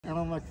And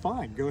I'm like,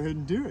 fine, go ahead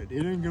and do it.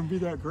 It ain't gonna be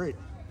that great.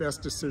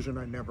 Best decision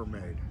I never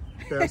made.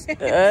 Best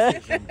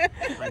decision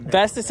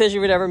Best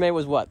decision we'd ever made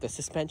was what? The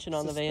suspension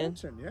on the van?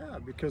 Yeah,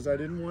 because I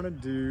didn't want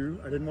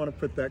to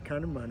put that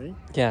kind of money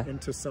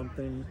into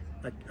something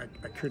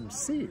I couldn't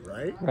see,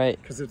 right?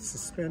 Right. Because it's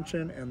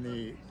suspension and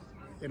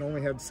it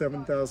only had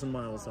 7,000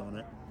 miles on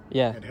it.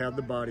 Yeah. It had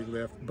the body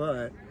lift,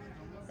 but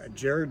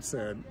Jared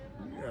said,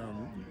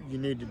 you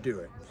need to do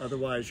it.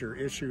 Otherwise, your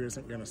issue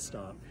isn't going to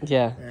stop.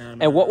 Yeah.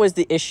 And what was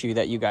the issue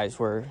that you guys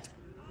were?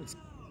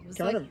 It's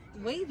kind of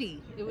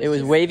wavy. It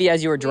was wavy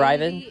as you were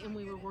driving? And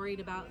we were worried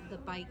about the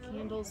bike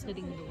handles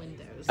hitting the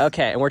windows.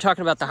 Okay, and we're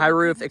talking about the high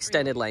roof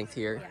extended length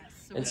here.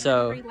 Yes.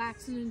 So we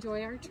relax and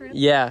enjoy our trip.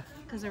 Yeah.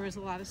 Because there was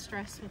a lot of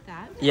stress with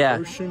that. Yeah.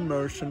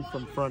 Motion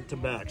from front to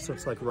back, so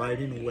it's like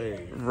riding a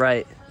wave.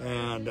 Right.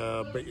 And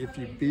but if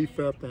you beef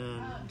up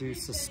and do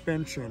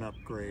suspension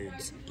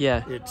upgrades,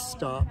 it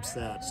stops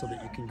that so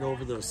that you can go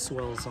over those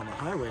swells on the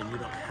highway and you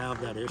don't have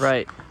that issue.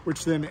 Right.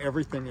 Which then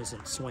everything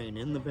isn't swaying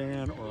in the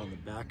van or on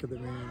the back of the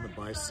van, the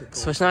bicycle.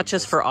 So it's not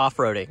just for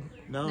off-roading.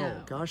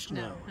 No, gosh,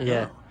 no.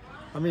 Yeah.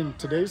 I mean,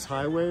 today's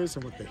highways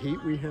and with the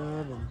heat we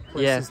have and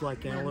places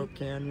like Antelope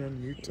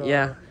Canyon, Utah,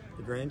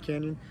 the Grand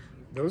Canyon,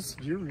 those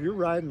you're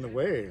riding the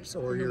waves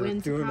or you're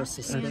doing a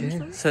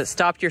suspension. Okay. So it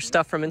stopped your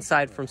stuff from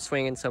inside from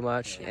swinging so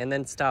much, and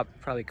then stopped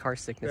probably car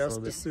sickness a little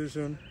bit. Best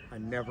decision I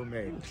never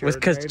made. Was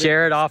because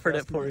Jared offered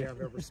it for you.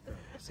 I've ever spent,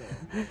 so.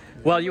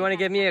 Well, you want to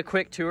give me a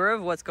quick tour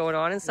of what's going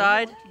on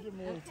inside?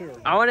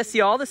 I want to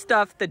see all the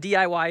stuff, the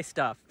DIY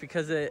stuff,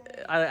 because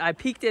I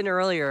peeked in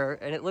earlier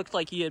and it looked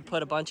like you had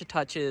put a bunch of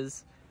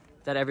touches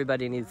that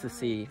everybody needs to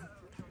see,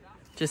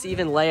 just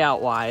even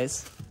layout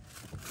wise.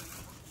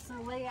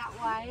 Layout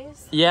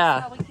wise,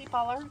 yeah. So we keep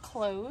all our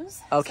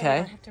clothes. Okay.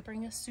 So I have to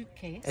bring a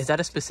suitcase. Is that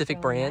a specific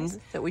brand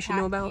that we should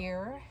know about?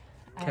 Here.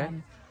 Okay.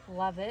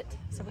 Love it.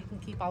 So we can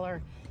keep all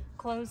our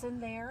clothes in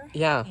there.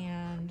 Yeah.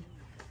 And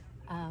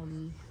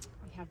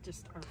we have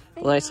just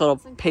our nice little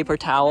paper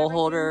towel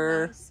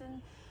holder. Nice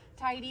and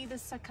tidy.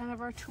 This is kind of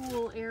our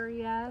tool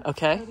area.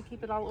 Okay. So to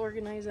keep it all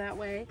organized that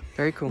way.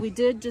 Very cool. We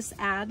did just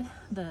add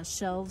the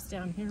shelves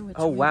down here. Which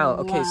wow.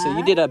 Okay, so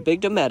you did a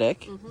big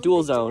Dometic,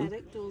 dual zone.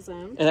 Dual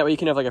zone. And that way you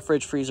can have like a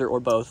fridge, freezer, or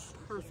both.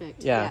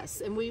 Perfect. Yeah.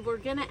 Yes. And we were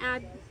gonna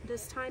add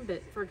this time,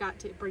 but forgot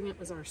to bring it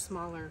was our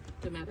smaller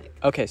Dometic.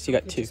 Okay, so you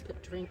got two. Just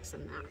put drinks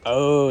in that.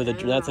 Oh,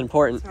 that's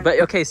important. Sorry. But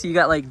okay, so you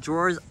got like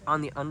drawers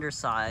on the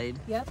underside.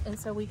 Yep, and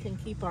so we can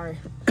keep our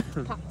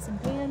pots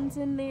and pans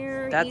in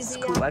there. That's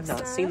easy cool. access. I've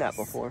not seen that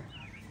before.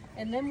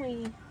 And then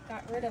we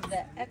got rid of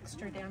the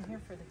extra down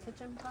here for the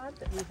kitchen pod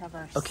that we have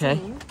our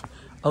sink.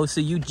 Oh, so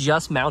you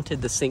just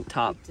mounted the sink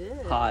top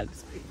pod.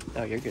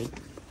 Oh, you're good.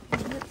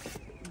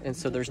 And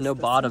so there's no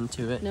bottom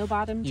to it. No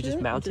bottom to it. You just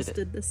mounted it. Just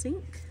did the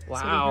sink. Wow.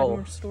 So we have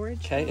more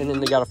storage. Okay, and then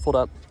they got a fold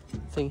up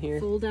thing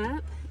here. Fold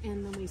up,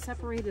 and then we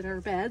separated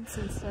our beds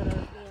instead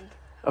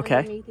of being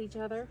underneath each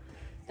other.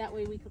 That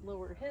way we could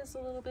lower his a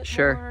little bit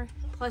more.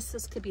 Plus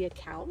this could be a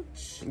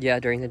couch. Yeah,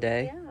 during the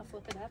day. Yeah,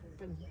 flip it up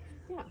and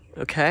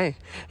Okay.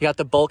 You got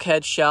the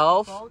bulkhead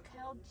shelf.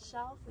 Bulkhead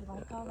shelf. We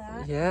like all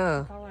that. Yeah. We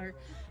like all our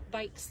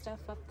bike stuff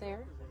up there.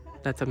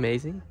 That's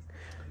amazing.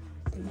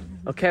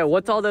 Okay,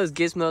 what's all those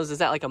gizmos? Is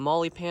that like a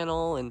molly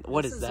panel? And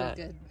what is that?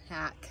 This is a good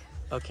hack.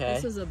 Okay.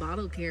 This is a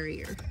bottle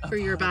carrier for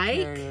your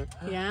bike. Carrier.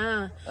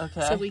 Yeah.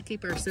 Okay. So we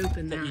keep our soap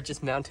in that. You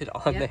just mounted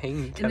on the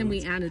hanging cabinets. And then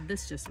we added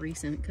this just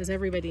recent because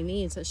everybody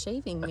needs a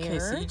shaving mirror. Okay,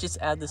 so you just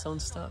add this own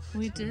stuff.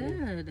 We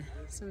did.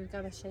 So we've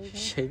got a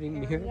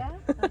shaving mirror. Yeah.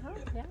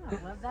 Yeah.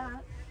 I love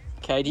that.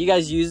 Okay. Do you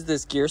guys use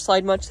this gear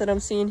slide much that I'm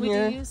seeing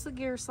here? We do use the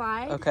gear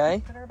slide.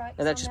 Okay.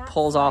 And that just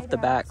pulls off the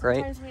back, right?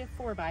 Sometimes we have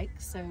 4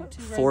 bikes, so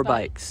 2 4 road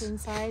bikes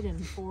inside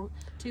and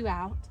 2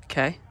 out.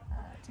 Okay.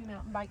 2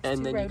 mountain bikes, and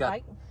 2 then road you got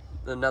bike.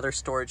 Another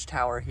storage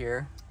tower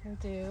here. We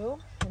do.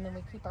 And then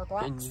we keep our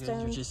Blackstone And you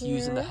guys are just here.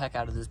 using the heck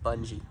out of this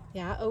bungee.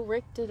 Yeah. Oh,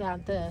 Rick did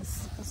add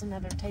this. That's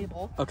another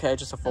table. Okay,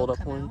 just a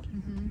fold-up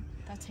one.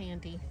 That's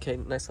handy. Okay,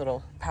 nice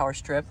little power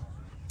strip.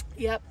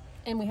 Yep.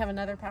 And we have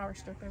another power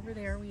strip over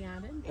there we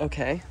added.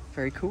 Okay,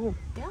 very cool.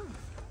 Yeah.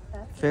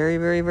 Very,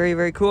 very, very,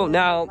 very cool.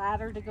 Now,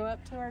 ladder to go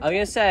up to our I was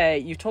going to say,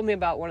 you told me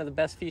about one of the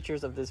best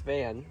features of this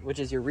van, which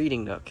is your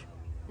reading nook.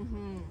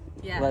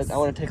 Yes. I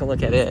want to take a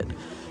look at it.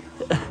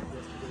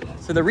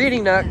 So the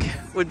reading nook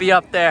would be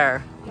up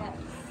there. Yes.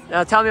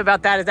 Now tell me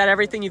about that. Is that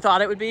everything you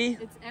thought it would be?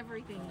 It's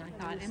everything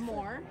I thought and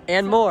more.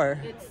 And more.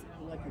 It's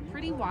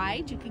pretty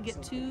wide. You can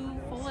get 2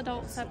 full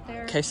adults up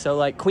there. Okay, so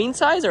like queen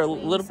size or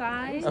Queen little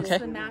size. Okay.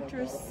 Is the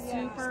mattress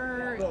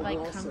super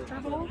like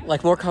comfortable?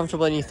 Like more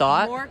comfortable than you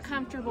thought? More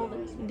comfortable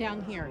than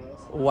down here.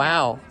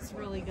 Wow. It's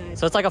really good.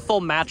 So it's like a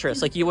full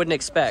mattress like you wouldn't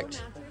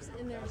expect. Mattress,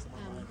 and there's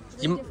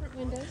 3 You- different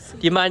windows. So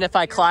Do you mind if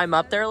I climb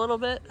up there a little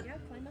bit? yeah,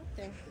 climb up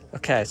there.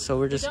 Okay, so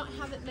we're We just don't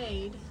have it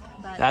made,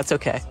 but That's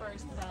okay. as far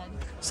as the bed.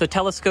 So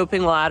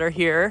telescoping ladder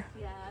here.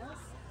 Yes.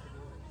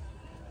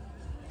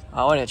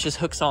 Oh, and it just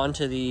hooks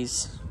onto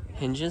these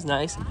hinges.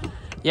 Nice.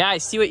 Yeah, I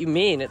see what you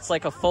mean. It's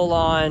like a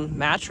full-on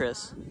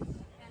mattress.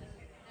 And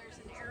there's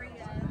an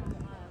area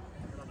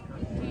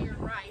to your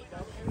right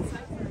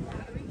inside for a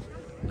battery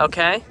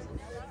Okay.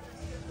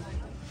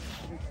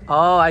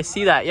 Oh, I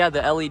see that. Yeah,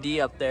 the LED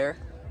up there.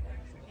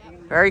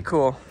 Very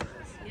cool.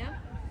 Yeah.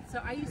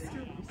 So I used to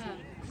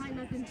climb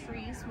up in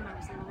trees when I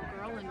was a little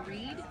girl and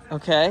read.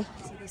 Okay.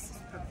 So this is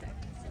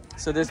perfect.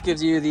 So this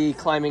gives you the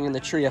climbing in the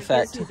tree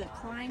effect. It gives you the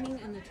climbing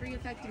and the tree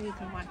effect, and you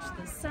can watch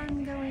the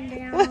sun going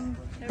down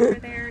over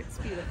there. It's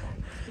beautiful.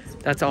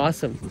 That's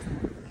awesome.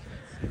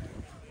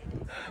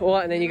 Well,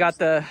 and then you got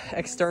the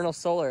external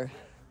solar.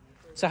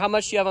 So how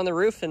much do you have on the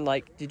roof? And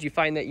like, did you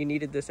find that you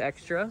needed this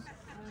extra?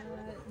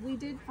 We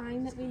did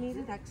find that we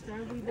needed extra.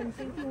 We've been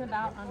thinking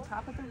about on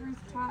top of the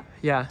rooftop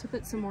to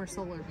put some more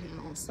solar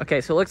panels.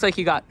 Okay, so it looks like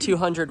you got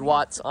 200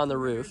 watts on the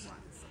roof.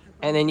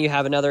 And then you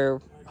have another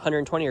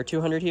 120 or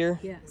 200 here?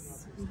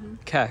 Yes.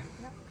 Okay.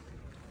 Yep.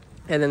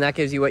 And then that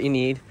gives you what you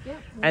need.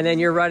 Yep. And then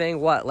you're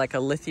running what, like a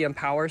lithium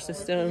power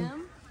system?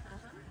 Lithium.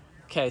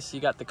 Okay, so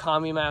you got the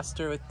Combi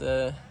Master with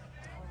the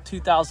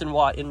 2,000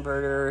 watt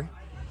inverter,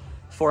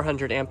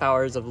 400 amp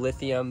hours of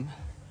lithium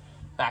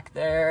back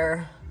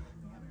there.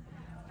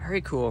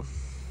 Very cool.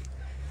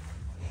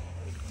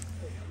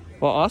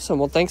 Well, awesome.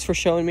 Well, thanks for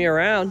showing me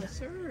around.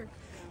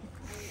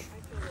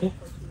 Sure.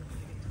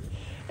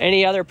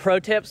 Any other pro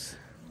tips?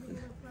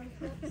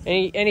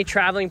 Any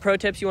traveling pro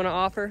tips you want to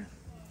offer?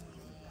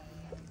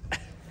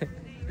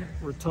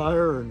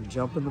 Retire and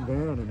jump in the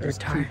van and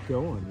just keep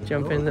going.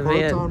 Jump in the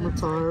van. Part-time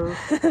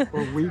retire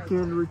or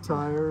weekend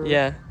retire.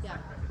 Yeah.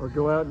 Or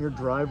go out in your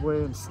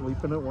driveway and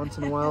sleep in it once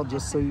in a while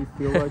just so you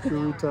feel like you're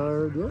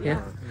retired.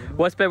 Yeah.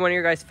 What's been one of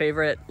your guys'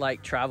 favorite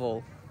like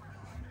travel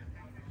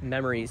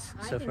memories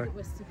so far? I think it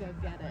was to go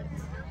get it.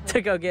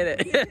 To go get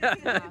it.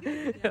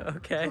 Yeah.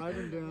 Okay.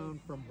 Driving down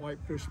from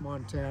Whitefish,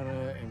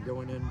 Montana and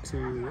going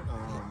into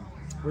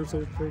where's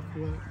that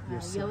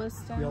place?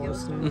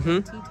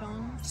 Yellowstone.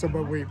 Tetons. So,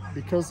 but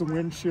because the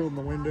windshield and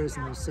the windows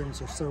and these things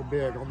are so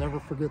big, I'll never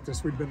forget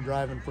this. We'd been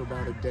driving for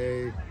about a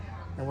day,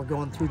 and we're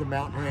going through the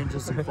mountain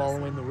ranges and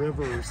following the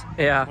rivers.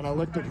 Yeah. And I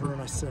looked at her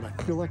and I said, I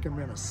feel like I'm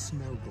in a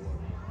snow globe.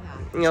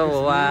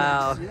 Oh,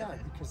 wow. Yeah,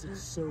 because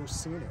it's so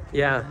scenic.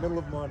 Yeah. In the middle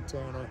of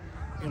Montana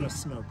in a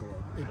snow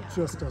globe. It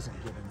just doesn't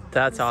get any.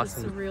 That's It was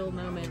awesome. a surreal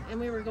moment. And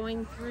we were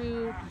going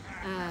through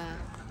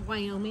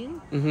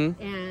Wyoming,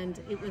 and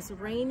it was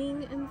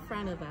raining in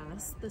front of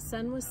us. The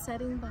sun was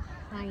setting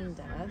behind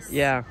us.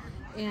 Yeah.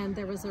 And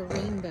there was a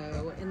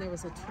rainbow, and there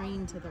was a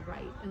train to the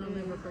right, and I'll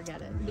never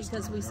forget it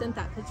because we sent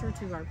that picture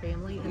to our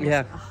family. And they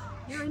said, oh,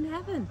 you're in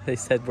heaven. They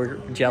said we're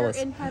jealous.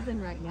 You're in heaven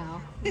right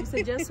now. We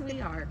said, yes, we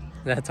are.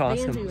 That's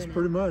awesome. It's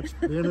pretty much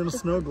being in a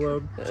snow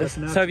globe. Just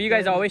So have you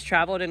guys always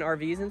traveled in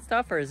RVs and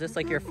stuff, or is this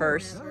like your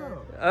first?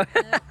 No,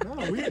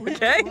 we've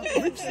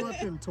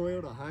slept in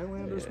Toyota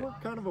Highlanders. We're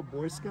kind of a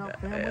Boy Scout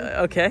family.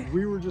 Okay.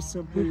 We were just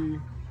simply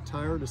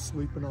tired of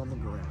sleeping on the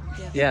ground.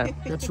 Yeah.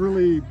 That's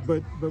really,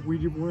 but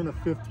we weren't a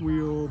fifth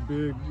wheel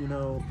big,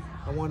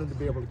 I wanted to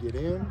be able to get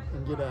in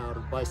and get out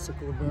of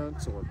bicycle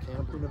events or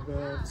camping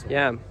events.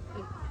 Or,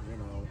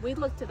 We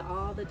looked at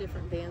all the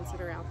different vans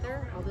that are out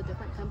there, all the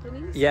different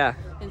companies. Yeah.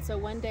 And so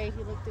one day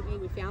he looked at me,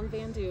 we found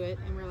Van Do It,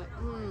 and we're like,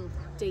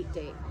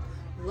 date.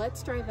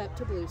 Let's drive up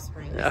to Blue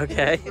Springs.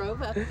 Okay. And we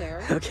drove up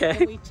there. Okay.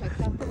 And we checked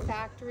out the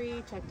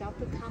factory, checked out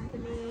the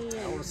company,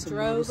 and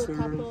drove a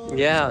couple.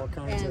 Yeah.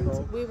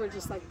 And we were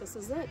just like, this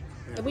is it.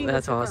 And we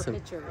That's took awesome. our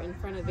picture in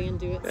front of Van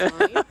Do It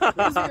sign.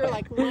 Because we were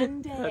like,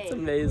 one day. That's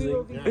amazing. We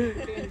will be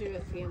the Van Do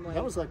It family.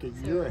 That was like a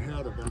year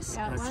ahead of us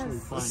actually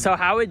finding. So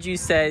how would you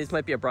say, this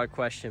might be a broad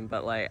question,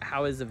 but like,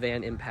 how has the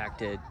van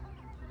impacted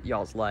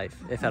y'all's life,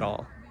 if at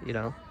all,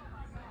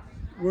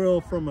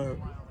 Well, from a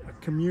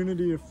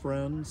community of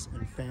friends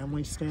and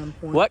family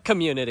standpoint. What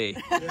community?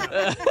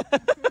 Yeah.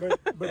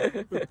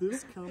 but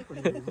this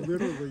company,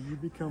 literally, you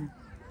become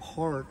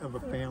part of a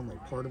family,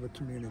 part of a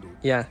community.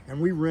 Yeah. And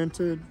we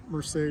rented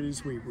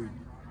Mercedes, we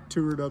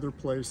toured other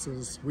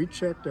places, we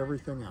checked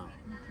everything out.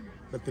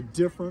 But the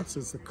difference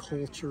is the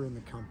culture in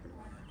the company.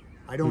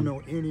 I don't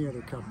know any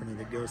other company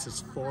that goes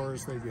as far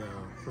as they go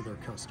for their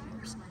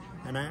customers.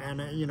 And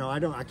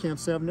I can't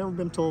say I've never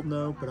been told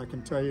no, but I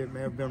can tell you it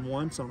may have been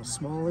once on a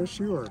small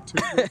issue or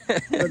two.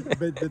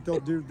 but they'll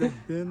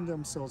bend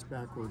themselves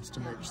backwards to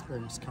make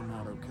things come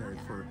out okay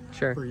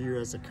for you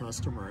as a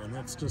customer, and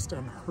that's just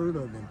unheard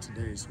of in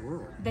today's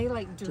world. They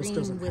like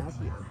dream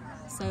with you.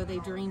 So they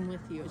dream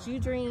with you. As you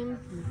dream,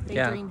 they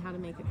dream how to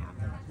make it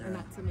happen. Yeah. And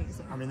that's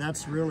amazing. I mean,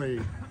 that's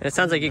really... It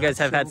sounds like you guys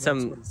have had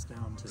some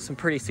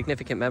pretty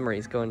significant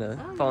memories going to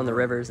following the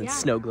rivers and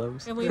snow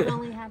globes. And we've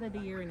only had it a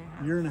year and a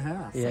half. Year and a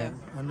half. Yeah.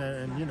 And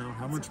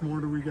how much more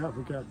do we got?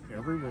 We got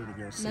everywhere to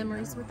go see.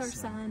 Memories with our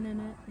son in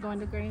it, going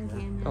to Grand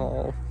Canyon.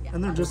 Oh. Yeah.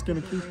 And they're just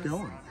going to keep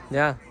going.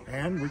 Yeah.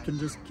 And we can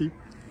just keep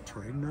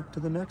trading up to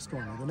the next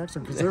one or the next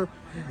one because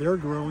they're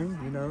growing,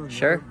 and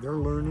they're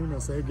learning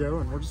as they go,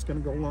 and we're just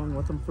going to go along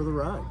with them for the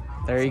ride.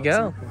 There you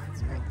go.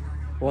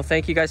 Well,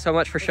 thank you guys so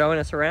much for showing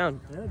us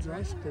around. Yeah,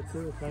 Josh, take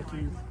care. Thank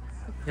you.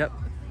 Yep.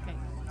 Okay.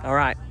 All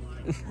right.